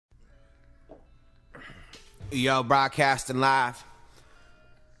Yo, broadcasting live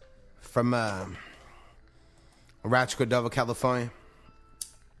from Rancho Cordova, California.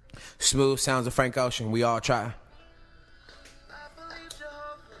 Smooth sounds of Frank Ocean. We all try.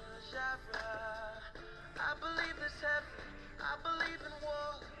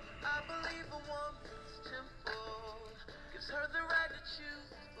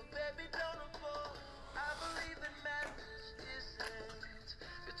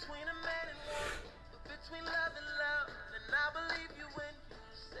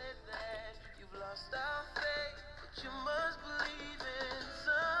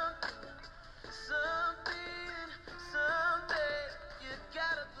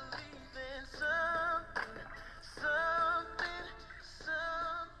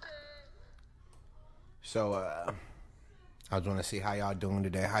 So, I just want to see how y'all doing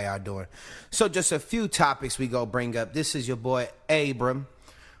today. How y'all doing? So, just a few topics we go bring up. This is your boy Abram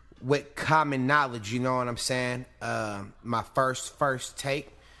with common knowledge. You know what I'm saying? My first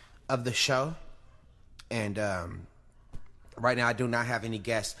take of the show, and right now I do not have any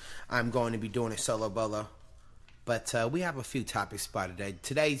guests. I'm going to be doing it solo bolo, but we have a few topics by today.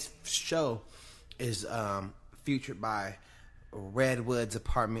 Today's show is featured by Redwoods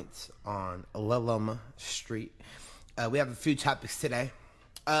Apartments on La Loma Street. We have a few topics today.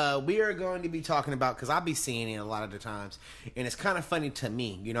 We are going to be talking about, because I'll be seeing it a lot of the times, and it's kind of funny to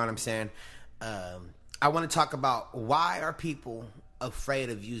me, you know what I'm saying? I want to talk about, why are people afraid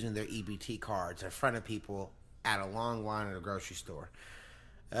of using their EBT cards in front of people at a long line at a grocery store?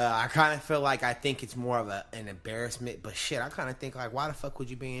 I kind of feel like, I think it's more of an embarrassment, but shit, I kind of think like, why the fuck would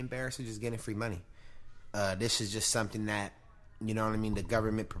you be embarrassed of just getting free money? This is just something that, you know what I mean, the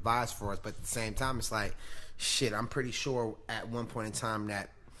government provides for us, but at the same time, it's like, shit, I'm pretty sure at one point in time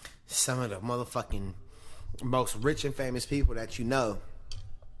that some of the motherfucking most rich and famous people that you know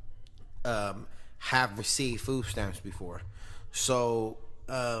have received food stamps before. So,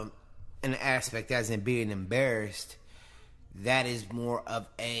 in the aspect as in being embarrassed, that is more of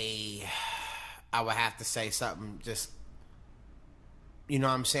a, I would have to say something just, you know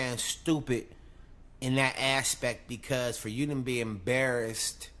what I'm saying, stupid in that aspect, because for you to be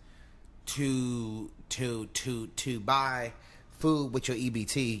embarrassed to buy food with your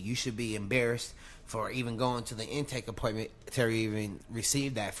EBT, you should be embarrassed for even going to the intake appointment to even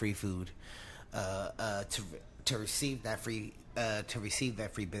receive that free food, to receive that free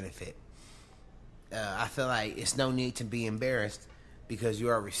benefit. I feel like it's no need to be embarrassed because you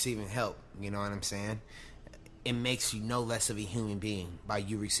are receiving help. You know what I'm saying? It makes you no less of a human being by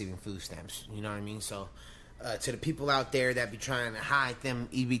you receiving food stamps. You know what I mean? So, to the people out there that be trying to hide them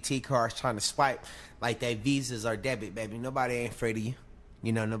EBT cards, trying to swipe like they Visas or debit, baby, nobody ain't afraid of you.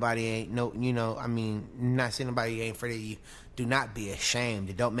 You know, nobody ain't, no, you know, I mean, not saying nobody ain't afraid of you. Do not be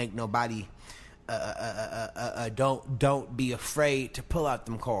ashamed. Don't make nobody, don't be afraid to pull out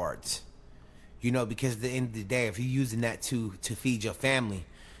them cards. You know, because at the end of the day, if you're using that to feed your family,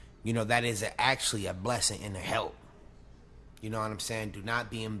 you know, that is actually a blessing and a help. You know what I'm saying? Do not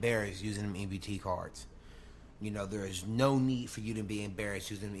be embarrassed using them EBT cards. You know, there is no need for you to be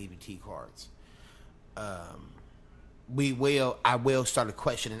embarrassed using them EBT cards. I will start a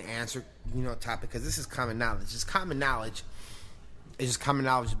question and answer, you know, topic, because this is common knowledge. It's common knowledge. It's just common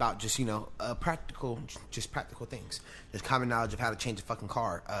knowledge about just, you know, practical things. There's common knowledge of how to change a fucking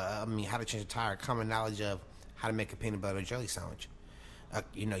car. How to change a tire. Common knowledge of how to make a peanut butter and jelly sandwich.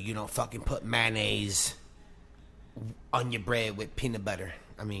 You know, you don't fucking put mayonnaise on your bread with peanut butter.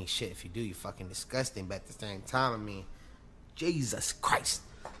 I mean, shit, if you do, you're fucking disgusting. But at the same time, I mean, Jesus Christ.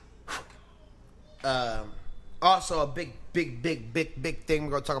 Also, a big thing we're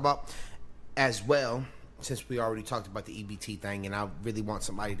going to talk about as well, since we already talked about the EBT thing, and I really want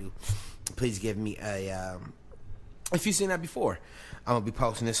somebody to please give me a, if you've seen that before, I'm going to be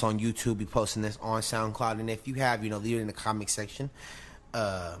posting this on YouTube, be posting this on SoundCloud, and if you have, you know, leave it in the comment section.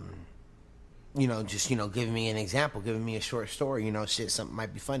 You know, just, you know, giving me an example, giving me a short story, you know, shit, something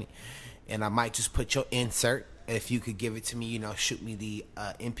might be funny. And I might just put your insert. If you could give it to me, you know, shoot me the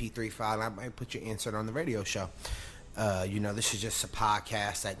MP3 file, and I might put your insert on the radio show. You know, this is just a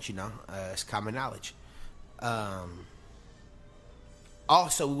podcast that, you know, it's common knowledge.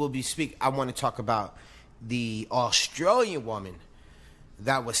 Also, we will be I want to talk about the Australian woman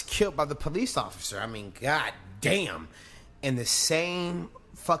that was killed by the police officer. I mean, god damn. In the same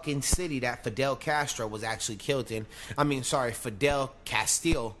fucking city that Fidel Castro was actually killed in. Fidel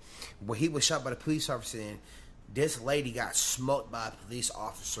Castile, where he was shot by the police officer in. This lady got smoked by a police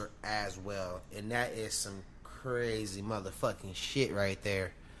officer as well. And that is some crazy motherfucking shit right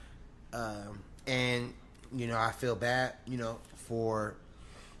there. And, you know, I feel bad, you know, for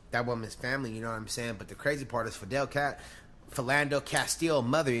that woman's family, you know what I'm saying? But the crazy part is Philando Castile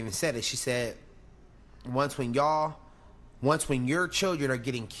mother even said it. She said, once when your children are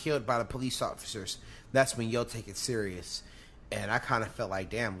getting killed by the police officers, that's when you'll take it serious. And I kind of felt like,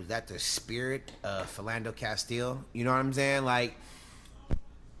 damn, was that the spirit of Philando Castile? You know what I'm saying? Like,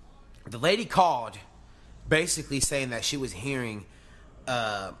 the lady called basically saying that she was hearing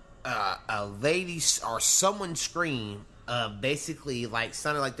a lady or someone scream, basically like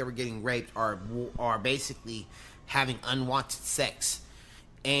sounded like they were getting raped or basically having unwanted sex.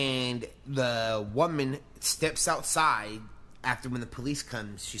 And the woman steps outside after when the police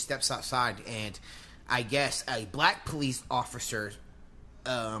comes. She steps outside, and I guess a black police officer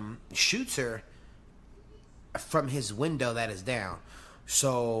shoots her from his window that is down.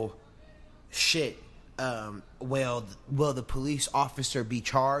 So, shit. Will the police officer be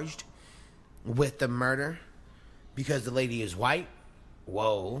charged with the murder because the lady is white?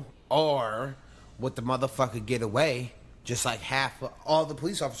 Whoa. Or would the motherfucker get away just like half of all the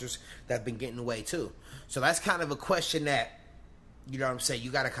police officers that have been getting away too? So that's kind of a question that, you know what I'm saying,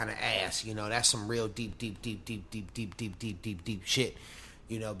 you got to kind of ask. You know, that's some real deep shit.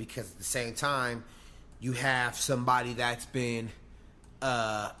 You know, because at the same time, you have somebody that's been,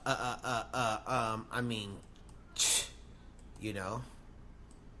 I mean, you know,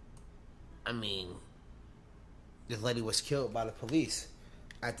 I mean, this lady was killed by the police.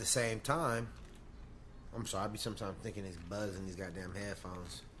 At the same time, I'm sorry, I be sometimes thinking it's buzzing these goddamn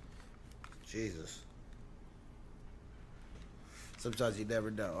headphones. Jesus. Sometimes you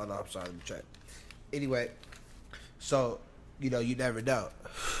never know. Oh no, I'm sorry, let me check. Anyway, so, you know, you never know.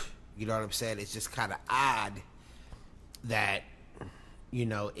 You know what I'm saying? It's just kind of odd that, you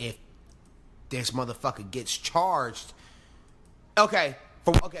know, if this motherfucker gets charged. Okay,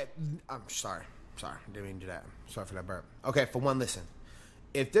 I'm sorry, didn't mean to do that. Sorry for that burp. Okay, for one, listen.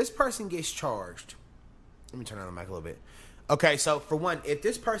 If this person gets charged, let me turn on the mic a little bit. Okay, so for one, if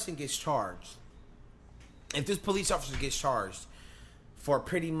this person gets charged, if this police officer gets charged for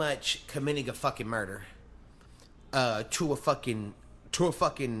pretty much committing a fucking murder, to a fucking what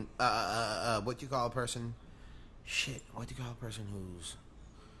do you call a person? Shit, what do you call a person who's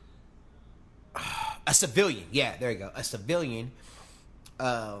a civilian? Yeah, there you go. A civilian.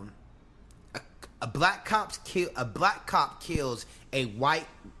 A black cop kills a white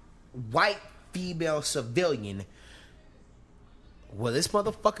female civilian. Will this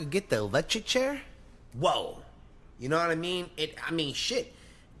motherfucker get the electric chair? Whoa. You know what I mean? Shit.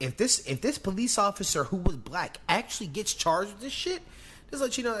 If this police officer who was black actually gets charged with this shit, just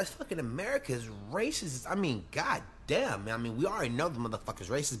let you know that fucking America is racist. I mean, god damn. I mean, we already know the motherfucker's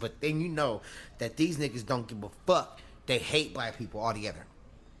racist, but then you know that these niggas don't give a fuck. They hate black people altogether.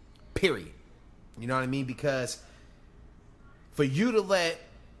 Period. You know what I mean? Because for you to let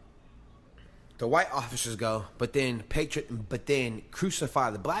the white officers go, but then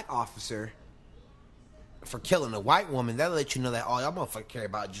crucify the black officer for killing a white woman, that'll let you know that all y'all motherfuckers care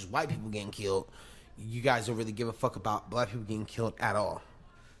about just white people getting killed. You guys don't really give a fuck about black people getting killed at all.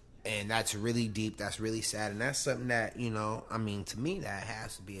 And that's really deep. That's really sad. And that's something that, you know, I mean, to me, that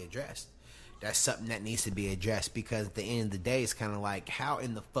has to be addressed. That's something that needs to be addressed, because at the end of the day, it's kind of like, how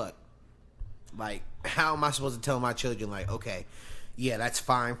in the fuck? Like, how am I supposed to tell my children, like, okay, yeah, that's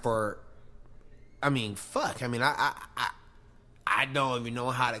fine for, I mean, fuck. I mean, I don't even know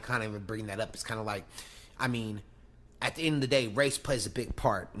how to kind of even bring that up. It's kind of like, I mean, at the end of the day, race plays a big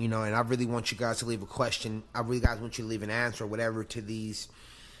part, you know, and I really want you guys to leave a question. I really guys want you to leave an answer or whatever to these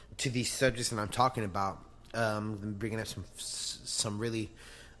subjects that I'm talking about. I'm bringing up some really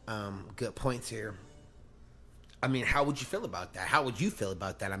good points here. I mean, how would you feel about that? How would you feel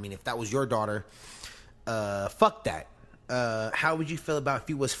about that? I mean, if that was your daughter, fuck that. How would you feel about if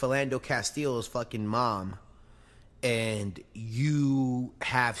you was Philando Castile's fucking mom and you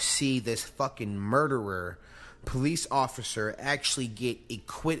see this fucking murderer police officer actually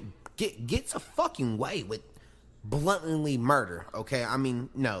gets a fucking way with bluntly murder, okay? I mean,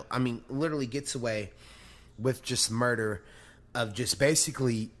 literally gets away with just murder of just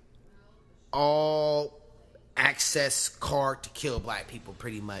basically all access card to kill black people,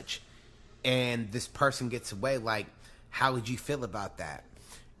 pretty much. And this person gets away, like, how would you feel about that?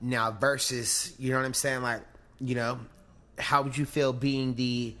 Now, versus, you know what I'm saying? Like, you know, how would you feel being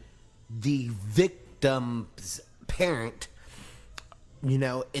the victim's parent, you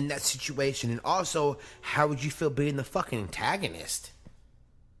know, in that situation? And also, how would you feel being the fucking antagonist?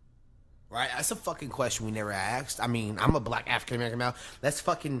 Right? That's a fucking question we never asked. I mean, I'm a black African-American male.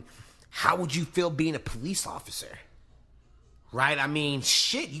 How would you feel being a police officer? Right? I mean,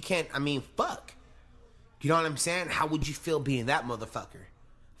 shit, you can't, fuck. You know what I'm saying? How would you feel being that motherfucker?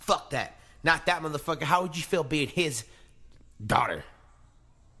 Fuck that. Not that motherfucker. How would you feel being his daughter?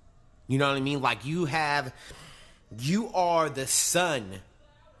 You know what I mean? Like, you are the son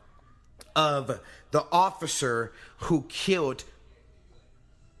of the officer who killed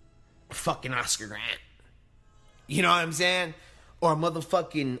fucking Oscar Grant. You know what I'm saying? Or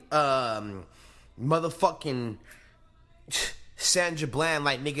motherfucking Sandra Bland,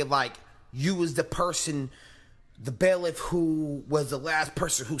 like, nigga, like, you was the person, the bailiff who was the last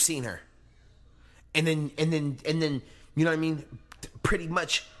person who seen her. And then, you know what I mean? Pretty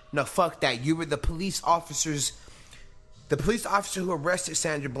much, no, fuck that. You were the police officer who arrested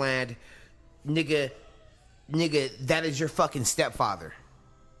Sandra Bland, nigga, that is your fucking stepfather.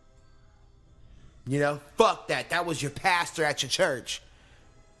 You know? Fuck that. That was your pastor at your church.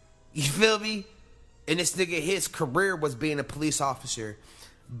 You feel me? And this nigga, his career was being a police officer,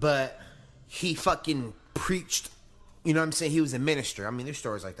 but he fucking preached. You know what I'm saying? He was a minister. I mean, there's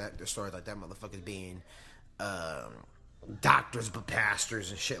stories like that. There's stories like that, motherfuckers being doctors but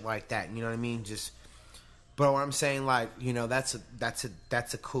pastors and shit like that. You know what I mean? Just, but what I'm saying, like, you know, that's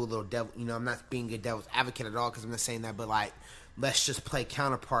a cool little devil. You know, I'm not being a devil's advocate at all because I'm not saying that, but like, let's just play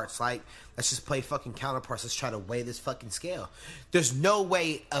counterparts. Like, let's just play fucking counterparts. Let's try to weigh this fucking scale. There's no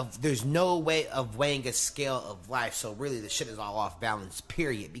way of weighing a scale of life. So really, the shit is all off balance.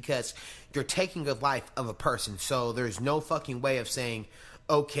 Period. Because you're taking a life of a person. So there's no fucking way of saying,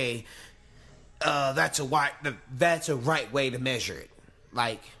 okay, that's a right way to measure it.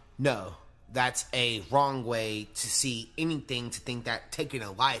 Like, no, that's a wrong way to see anything. To think that taking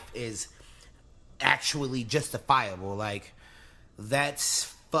a life is actually justifiable. Like, that's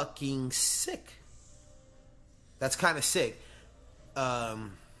fucking sick. That's kind of sick.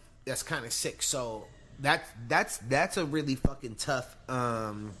 That's kind of sick. So that's a really fucking tough.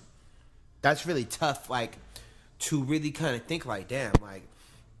 That's really tough. Like, to really kind of think like, damn, like,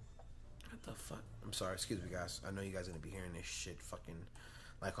 what the fuck? I'm sorry. Excuse me, guys. I know you guys are gonna be hearing this shit. Fucking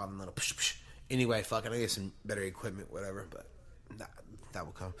like all the little. Anyway, fucking, I get some better equipment, whatever. But that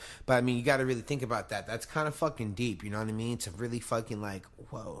will come. But I mean, you got to really think about that. That's kind of fucking deep. You know what I mean? To really fucking like,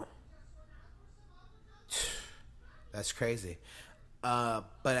 whoa, that's crazy. But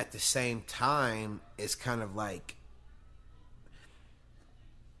at the same time, it's kind of like,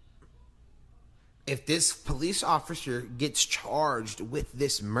 if this police officer gets charged with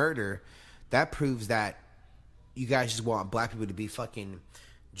this murder, that proves that you guys just want black people to be fucking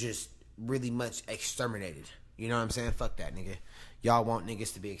just really much exterminated. You know what I'm saying? Fuck that, nigga. Y'all want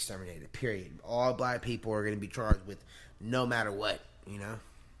niggas to be exterminated, period. All black people are going to be charged with no matter what, you know?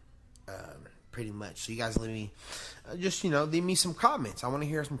 Pretty much. So you guys leave me, just, you know, leave me some comments. I want to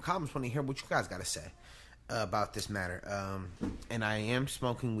hear some comments. I want to hear what you guys got to say about this matter. And I am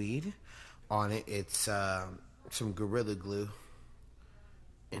smoking weed on it. It's some Gorilla Glue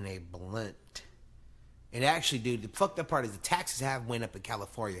in a blunt. And actually, dude, the fucked up part is the taxes have went up in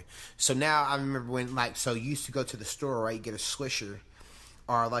California. So now I remember when, like, so you used to go to the store, right? You get a Swisher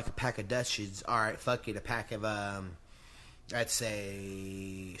or like a pack of Dutchies. All right, fuck it, a pack of I'd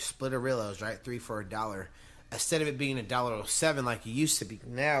say Splitterillos, right? 3 for $1. Instead of it being $1.07 like it used to be,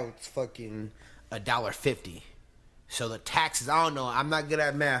 now it's fucking $1.50. So the taxes, I don't know. I'm not good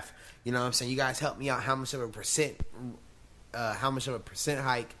at math. You know what I'm saying? You guys help me out. How much of a percent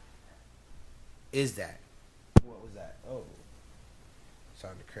hike is that? What was that? Oh,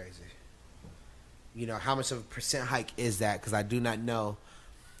 sounded crazy. You know, how much of a percent hike is that? Because I do not know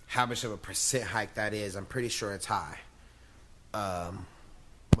how much of a percent hike that is. I'm pretty sure it's high.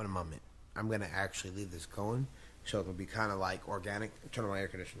 Wait a moment. I'm going to actually leave this going so it can be kind of like organic. Turn on my air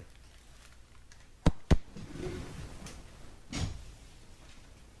conditioner.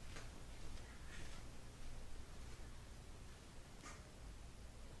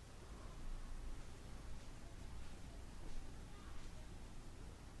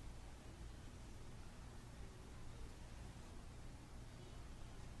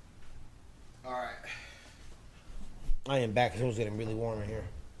 Alright. I am back because it was getting really warm in here.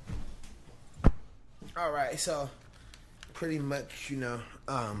 Alright, so pretty much, you know,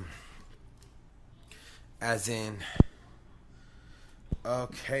 as in,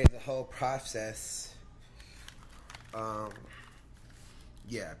 okay, the whole process,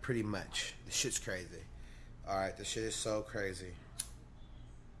 yeah, pretty much. The shit's crazy. Alright, the shit is so crazy.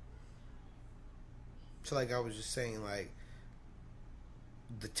 So like I was just saying, like,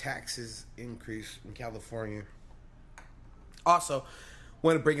 the taxes increase in California. Also,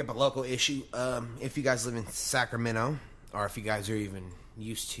 want to bring up a local issue. If you guys live in Sacramento, or if you guys are even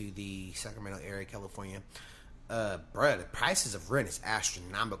used to the Sacramento area, California, bruh, the prices of rent is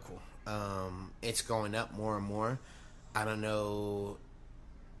astronomical. It's going up more and more. I don't know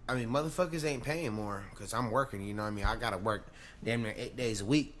I mean, motherfuckers ain't paying more because I'm working. You know what I mean? I gotta work damn near 8 days a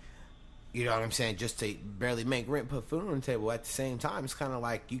week. You know what I'm saying? Just to barely make rent, put food on the table. At the same time, it's kind of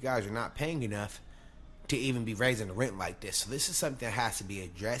like you guys are not paying enough to even be raising the rent like this. So this is something that has to be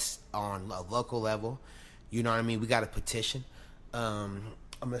addressed on a local level. You know what I mean? We got a petition. I'm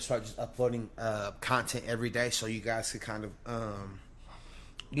going to start just uploading content every day so you guys can kind of,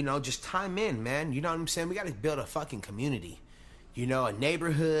 just time in, man. You know what I'm saying? We got to build a fucking community. A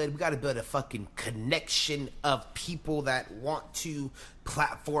neighborhood. We got to build a fucking connection of people that want to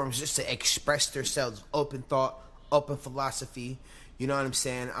platforms just to express themselves, open thought, open philosophy. You know what I'm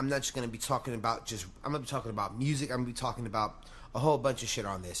saying? I'm not just going to be talking about I'm going to be talking about music. I'm going to be talking about a whole bunch of shit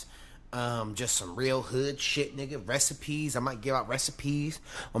on this. Just some real hood shit, nigga. Recipes. I might give out recipes.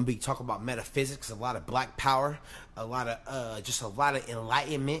 I'm going to be talking about metaphysics, a lot of black power, a lot of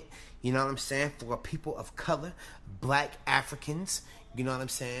enlightenment. You know what I'm saying? For people of color, black Africans. You know what I'm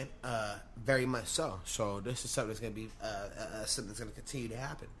saying? Very much so. So this is something that's going to be something that's going to continue to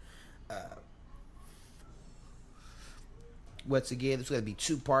happen. Once again, it's going to be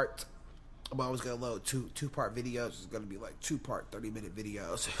 2-part. I'm always going to load two-part videos. It's going to be like 2-part 30-minute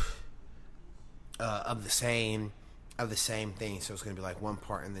videos of the same thing. So it's going to be like 1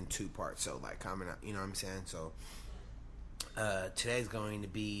 part and then 2 parts. So like coming up, you know what I'm saying? So today's going to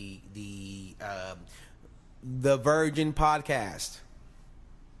be the Virgin Podcast.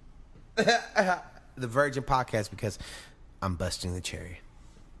 The Virgin Podcast, because I'm busting the cherry.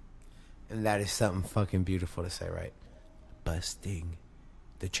 And that is something fucking beautiful to say, right? Busting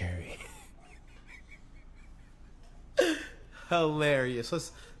the cherry. Hilarious.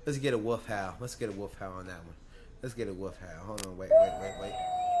 Let's get a wolf howl. Let's get a wolf howl on that one. Let's get a wolf howl. Hold on, wait.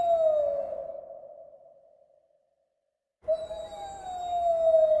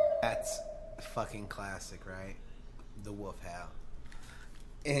 That's fucking classic, right? The wolf howl.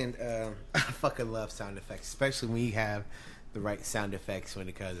 And I fucking love sound effects, especially when you have the right sound effects when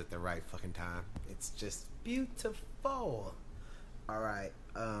it comes at the right fucking time. It's just beautiful. All right.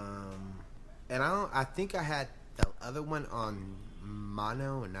 And I think I had the other one on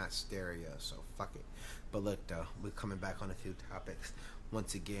mono and not stereo, so fuck it. But look though, we're coming back on a few topics.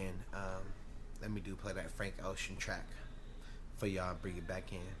 Once again, let me play that Frank Ocean track for y'all, bring it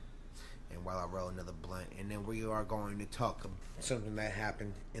back in. And while I roll another blunt, and then we are going to talk something that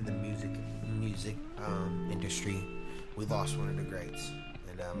happened in the music industry. We lost one of the greats,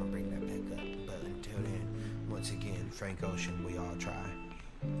 and I'm gonna bring that back up. But until then, once again, Frank Ocean, we all try.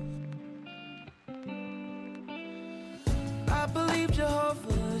 I believe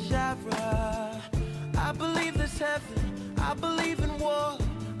Jehovah Jireh. I believe there's heaven. I believe in war.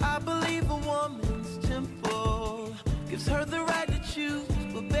 I believe a woman's temple gives her the right to choose,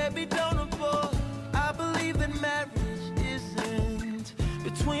 but baby, don't abort. I believe that marriage isn't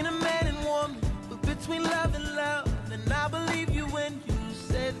between a man and woman, but between love and love. And I believe you when you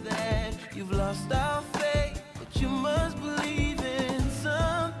say that you've lost all faith, but you must believe in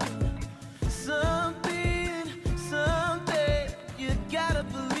something. You gotta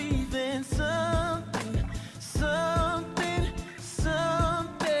believe in something.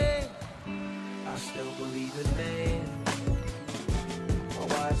 I still believe in man. My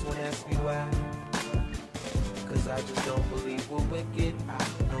wise one asked me why. Cause I just don't believe we're wicked. I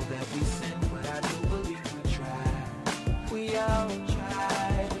know that we sin, but I do believe we try. We all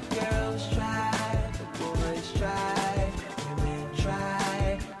try. The girls try. The boys try. Women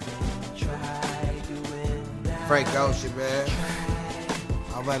try. Men try. Doing that. Frank Ocean, man.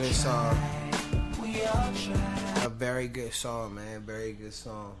 I love this song. We all try. A very good song, man. Very good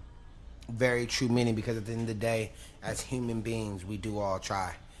song. Very true meaning, because at the end of the day, as human beings, we do all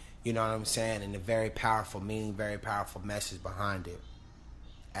try. You know what I'm saying? And a very powerful meaning, very powerful message behind it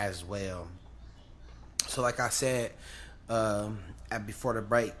as well. So like I said before the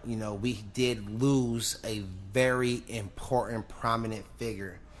break, we did lose a very important, prominent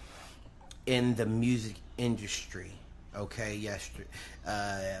figure in the music industry. Okay,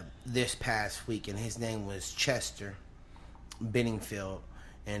 this past week, and his name was Chester Benningfield,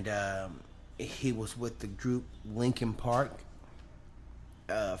 and he was with the group Linkin Park.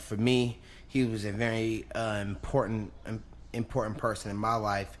 For me, he was a very important person in my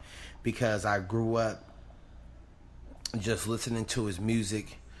life, because I grew up just listening to his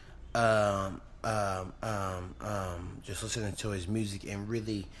music, just listening to his music and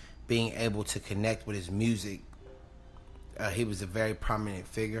really being able to connect with his music. He was a very prominent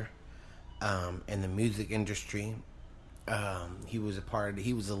figure in the music industry. He was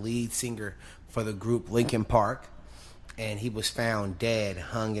a lead singer for the group Linkin Park, and he was found dead,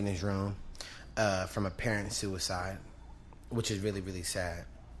 hung in his room from apparent suicide, which is really, really sad.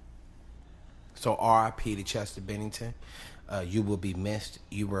 So R.I.P. to Chester Bennington. You will be missed.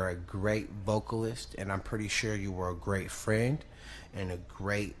 You were a great vocalist, and I'm pretty sure you were a great friend and a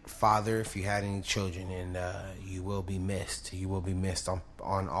great father if you had any children. And you will be missed. You will be missed on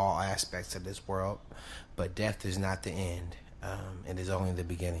all aspects of this world. But death is not the end. It is only the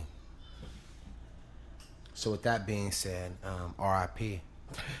beginning. So with that being said, R.I.P.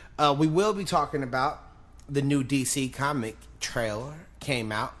 We will be talking about the new DC comic trailer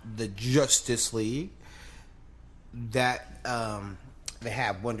came out, the Justice League. That they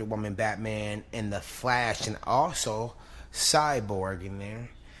have Wonder Woman, Batman, and the Flash, and also Cyborg in there,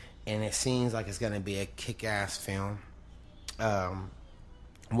 and it seems like it's gonna be a kick-ass film.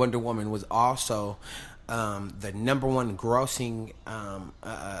 Wonder Woman was also the number one grossing,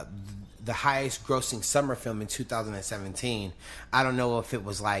 the highest grossing summer film in 2017. I don't know if it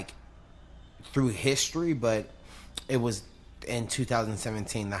was like through history, but it was in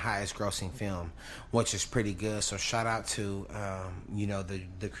 2017 the highest grossing film, which is pretty good. So shout out to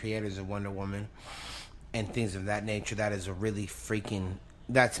the creators of Wonder Woman and things of that nature. That is a really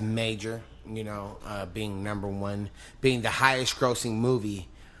that's major, being number one, being the highest grossing movie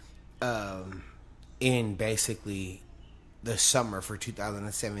in basically the summer for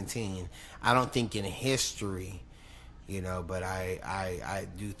 2017. I don't think in history, but I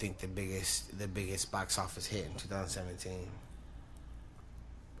do think the biggest box office hit in 2017.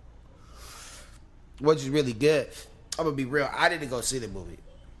 Which is really good. I'm gonna be real. I didn't go see the movie,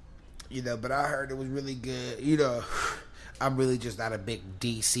 but I heard it was really good. I'm really just not a big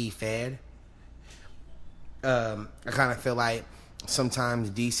DC fan. I kind of feel like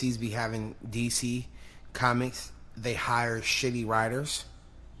sometimes DC comics, they hire shitty writers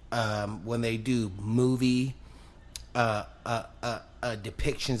when they do movie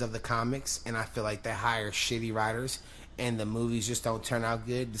depictions of the comics, and I feel like they hire shitty writers, and the movies just don't turn out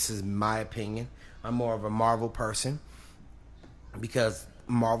good. This is my opinion. I'm more of a Marvel person because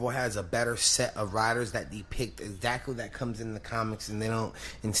Marvel has a better set of writers that depict exactly that comes in the comics,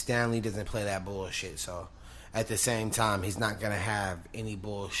 and Stan Lee doesn't play that bullshit. So at the same time, he's not gonna have any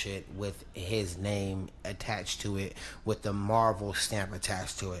bullshit with his name attached to it, with the Marvel stamp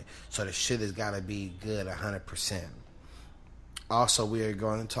attached to it. So the shit has gotta be good 100%. Also, we are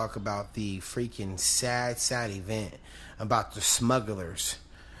going to talk about the freaking sad event about the smugglers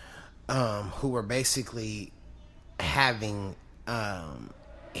who were basically having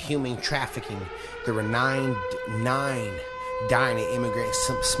human trafficking. There were nine dying in immigrant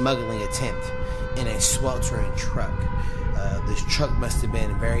smuggling attempt in a sweltering truck. This truck must have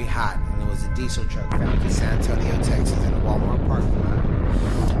been very hot, and it was a diesel truck found in San Antonio, Texas, in a Walmart parking lot.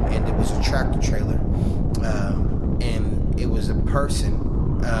 And it was a tractor trailer, and it was a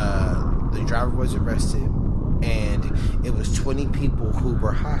person. The driver was arrested, and it was 20 people who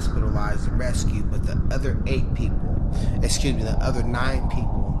were hospitalized and rescued, but the other 9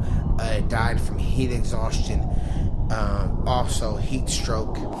 people died from heat exhaustion, also heat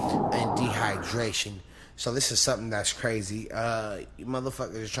stroke and dehydration. So this is something that's crazy.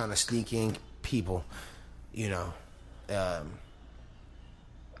 Motherfuckers are trying to sneak in people,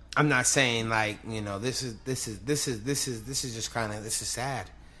 I'm not saying like, this is just kind of, this is sad.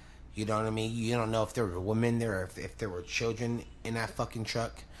 You know what I mean? You don't know if there were women there or if there were children in that fucking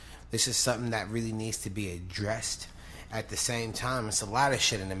truck. This is something that really needs to be addressed. At the same time, it's a lot of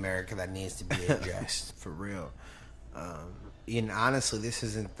shit in America that needs to be addressed. For real. And honestly, this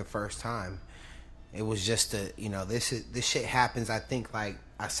isn't the first time. It was just this shit happens, I think, like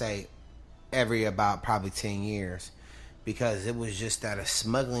I say, every about probably 10 years. Because it was just at a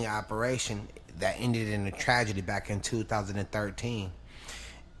smuggling operation that ended in a tragedy back in 2013.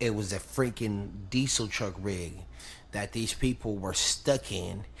 It was a freaking diesel truck rig that these people were stuck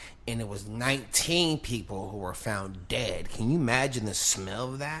in, and it was 19 people who were found dead. Can you imagine the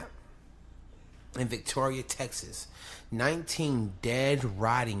smell of that? In Victoria, Texas, 19 dead,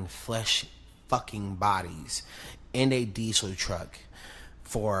 rotting flesh fucking bodies in a diesel truck.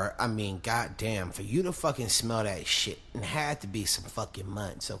 Goddamn, for you to fucking smell that shit, it had to be some fucking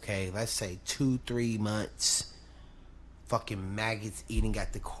months, okay? Let's say 2-3 months. Fucking maggots eating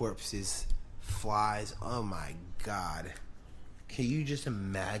at the corpses, flies. Oh my God. Can you just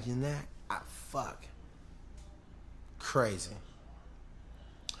imagine that? Fuck. Crazy.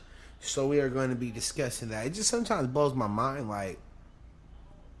 So we are going to be discussing that. It just sometimes blows my mind, like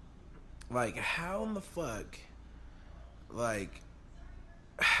how in the fuck, like,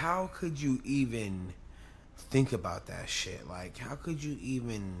 how could you even think about that shit? Like, how could you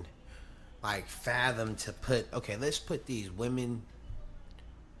even, like, fathom to put, okay, let's put these women,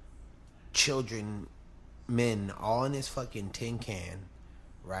 children, men, all in this fucking tin can,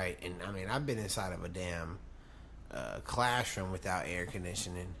 right? And I mean, I've been inside of a damn classroom without air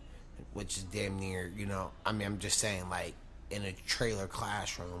conditioning, which is damn near, you know. I mean, I'm just saying, like in a trailer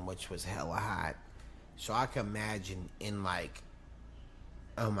classroom, which was hella hot. So I can imagine in like,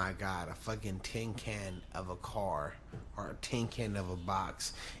 oh my god, a fucking tin can of a car or a tin can of a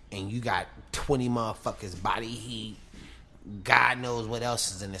box, and you got 20 motherfuckers body heat. God knows what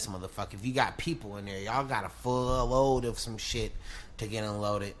else is in this motherfucker. If you got people in there, y'all got a full load of some shit to get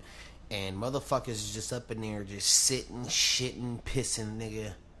unloaded. And motherfuckers is just up in there just sitting, shitting, pissing,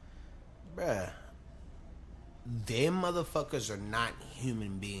 nigga. Bruh. Them motherfuckers are not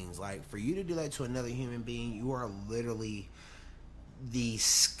human beings. Like, for you to do that to another human being, you are literally the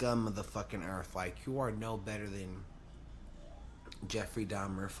scum of the fucking earth. Like, you are no better than Jeffrey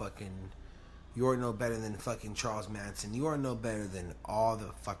Dahmer, fucking... You are no better than fucking Charles Manson. You are no better than all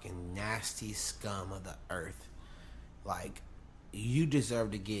the fucking nasty scum of the earth. Like, you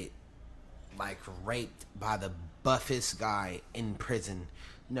deserve to get, like, raped by the buffest guy in prison.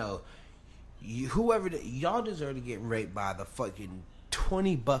 No, y'all deserve to get raped by the fucking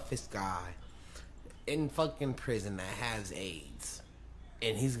 20 buffest guy in fucking prison that has AIDS.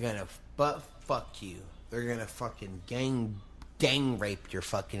 And he's gonna fuck you. They're gonna fucking gang rape your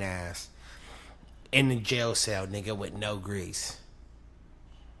fucking ass. In the jail cell, nigga, with no grease.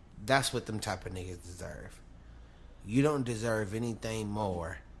 That's what them type of niggas deserve. You don't deserve anything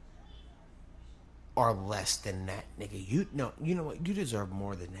more or less than that, nigga. You know what? You deserve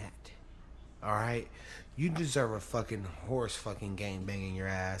more than that. Alright? You deserve a fucking horse fucking gang banging your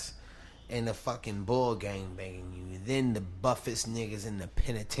ass and a fucking bull gang banging you. Then the buffest niggas in the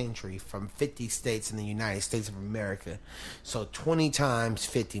penitentiary from 50 states in the United States of America. So 20 times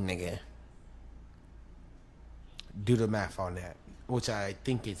 50, nigga. Do the math on that, which I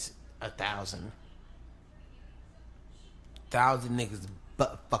think it's 1,000. 1,000 niggas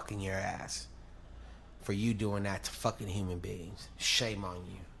butt fucking your ass for you doing that to fucking human beings. Shame on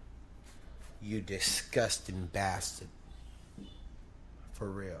you. You disgusting bastard. For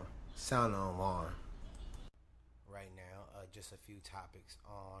real. Sound on alarm. Right now, just a few topics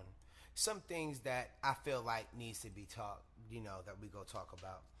on some things that I feel like needs to be talked, that we go talk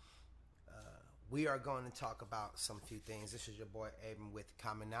about. We are going to talk about some few things. This is your boy Abram with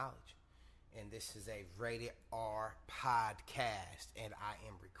Common Knowledge. And this is a Rated R podcast. And I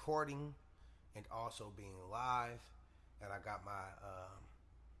am recording and also being live. And I got my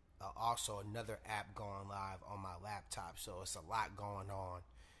also another app going live on my laptop. So it's a lot going on.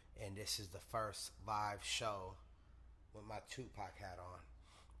 And this is the first live show with my Tupac hat on.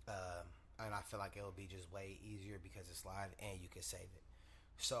 And I feel like it will be just way easier because it's live and you can save it.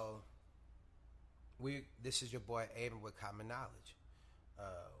 So... This is your boy Abram with Common Knowledge.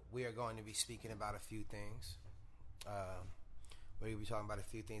 We are going to be speaking about a few things. We're going to be talking about a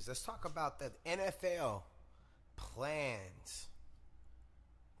few things. Let's talk about the NFL plans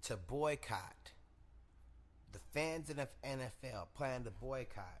to boycott. The fans of the NFL plan to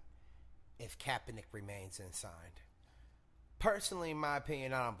boycott if Kaepernick remains unsigned. Personally, in my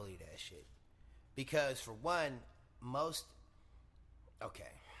opinion, I don't believe that shit. Because for one,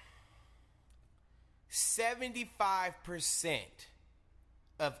 75%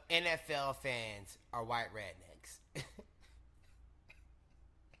 of NFL fans are white rednecks.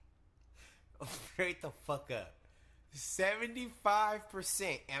 Straight the fuck up.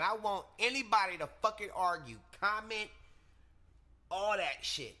 75%. And I want anybody to fucking argue, comment, all that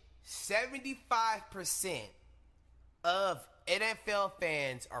shit. 75% of NFL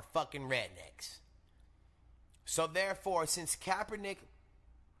fans are fucking rednecks. So therefore, since Kaepernick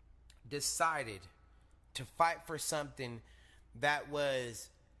decided to fight for something that was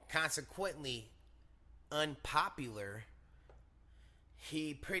consequently unpopular,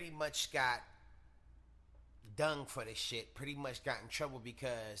 he pretty much got dung for this shit, pretty much got in trouble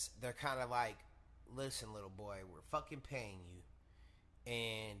because they're kind of like, listen, little boy, we're fucking paying you.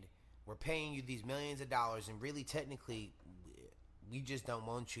 And we're paying you these millions of dollars, and really technically, we just don't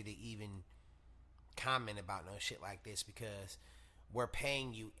want you to even comment about no shit like this because we're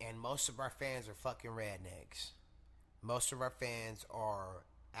paying you, and most of our fans are fucking rednecks. Most of our fans are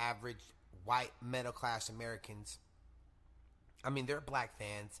average white middle class Americans. I mean, they're black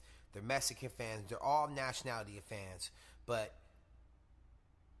fans, they're Mexican fans, they're all nationality of fans. But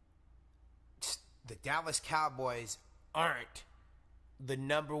the Dallas Cowboys aren't the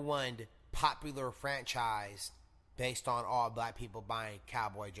number one popular franchise based on all black people buying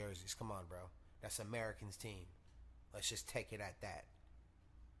cowboy jerseys. Come on, bro. That's Americans' team. Let's just take it at that.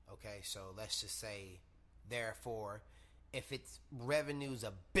 Okay, so let's just say, therefore, if its revenue's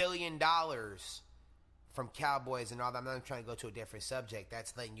 $1 billion from Cowboys and all that. I'm not trying to go to a different subject.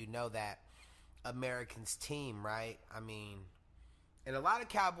 That's letting you know that Americans team, right? I mean, and a lot of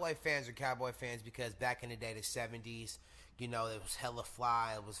Cowboy fans are Cowboy fans because back in the day, the 70s, you know, it was hella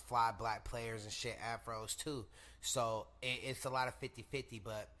fly. It was fly black players and shit, afros too. So it's a lot of 50-50,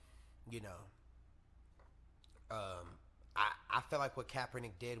 but, you know, I feel like what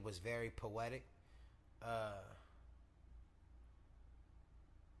Kaepernick did was very poetic.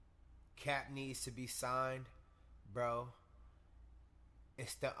 Cap needs to be signed, bro.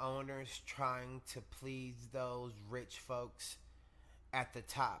 It's the owners trying to please those rich folks at the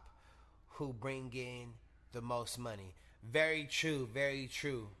top who bring in the most money. Very true, very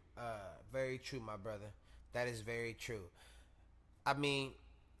true. Very true, my brother. That is very true. I mean,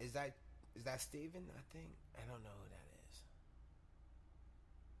 is that Steven? I think. I don't know who that is.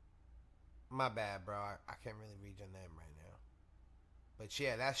 My bad, bro. I can't really read your name right now. But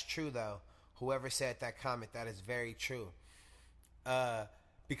yeah, that's true though. Whoever said that comment, that is very true.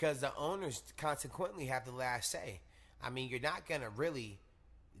 Because the owners consequently have the last say. I mean, you're not gonna really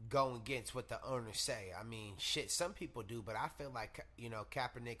go against what the owners say. I mean, shit, some people do, but I feel like, you know,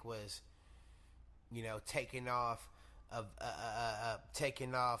 Kaepernick was, you know, taking off a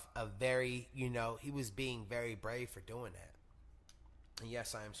very, you know, he was being very brave for doing that. And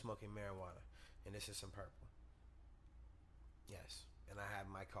yes, I am smoking marijuana, and this is some purple. Yes, and I have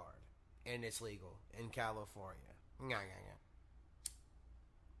my card, and it's legal in California. Yeah.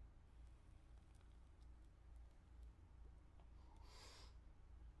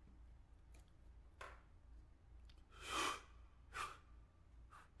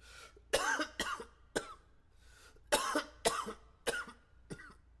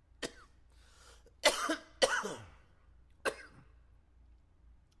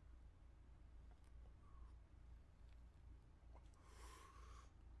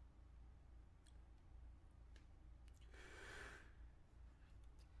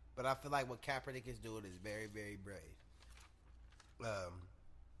 But I feel like what Kaepernick is doing is very, very brave.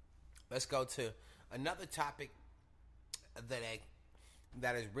 Let's go to another topic that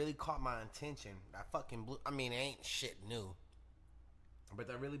has really caught my attention. I mean, it ain't shit new, but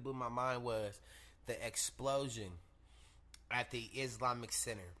that really blew my mind was the explosion at the Islamic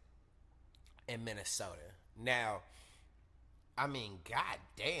Center in Minnesota. Now, I mean,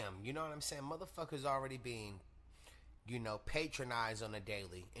 goddamn, you know what I'm saying? Motherfuckers already being, you know, patronized on a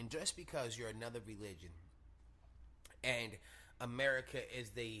daily. And just because you're another religion and America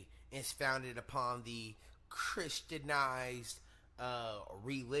is founded upon the Christianized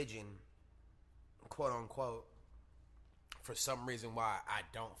religion, quote unquote, for some reason why I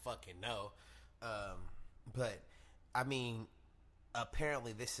don't fucking know. But I mean,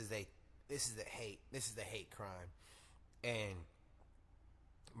 apparently this is a hate crime. And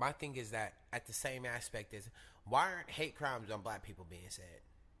my thing is that at the same aspect is, why aren't hate crimes on black people being said?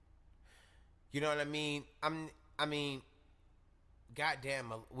 You know what I mean? I mean,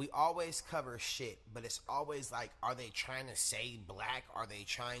 goddamn, we always cover shit, but it's always like, are they trying to say black? Are they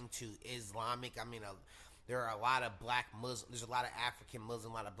trying to Islamic? I mean, there are a lot of black Muslims. There's a lot of African Muslims, a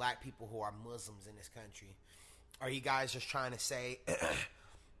lot of black people who are Muslims in this country. Are you guys just trying to say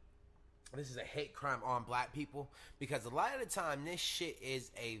this is a hate crime on black people? Because a lot of the time, this shit is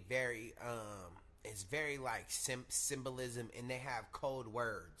a very, it's very like symbolism, and they have code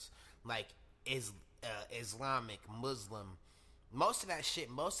words like Islamic, Muslim. Most of that shit,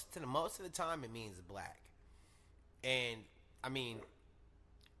 most of the time, it means black. And I mean,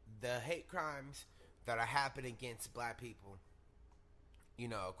 the hate crimes that are happening against black people, you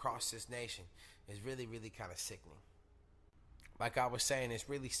know, across this nation is really, really kind of sickening. Like I was saying, it's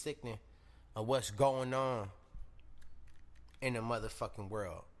really sickening of what's going on in the motherfucking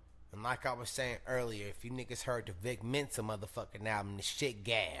world. And like I was saying earlier, if you niggas heard the Vic Mensa motherfucking album, the shit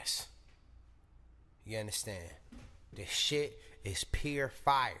gas. You understand? The shit is pure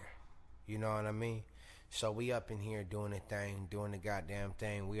fire. You know what I mean? So we up in here doing the thing, doing the goddamn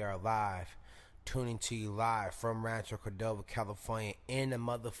thing. We are live, tuning to you live from Rancho Cordova, California, in the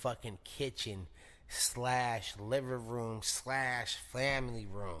motherfucking kitchen / living room / family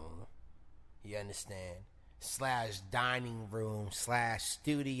room. You understand? / dining room /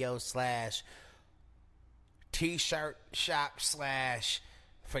 studio / t-shirt shop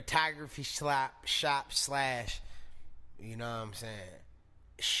 / photography shop / you know what I'm saying?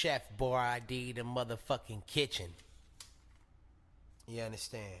 Chef Boyardee, the motherfucking kitchen. You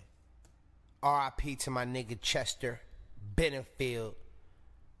understand? R.I.P. to my nigga Chester Benningfield,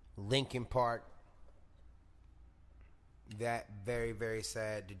 Lincoln Park. That very, very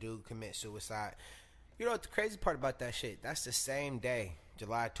sad. The dude commit suicide. You know what the crazy part about that shit? That's the same day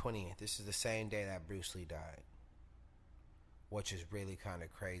July 20th. This is the same day that Bruce Lee died. Which is really kind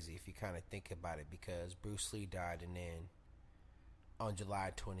of crazy if you kind of think about it, because Bruce Lee died and then on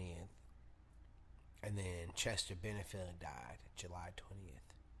July 20th. And then Chester Benningfield died July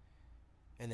 20th.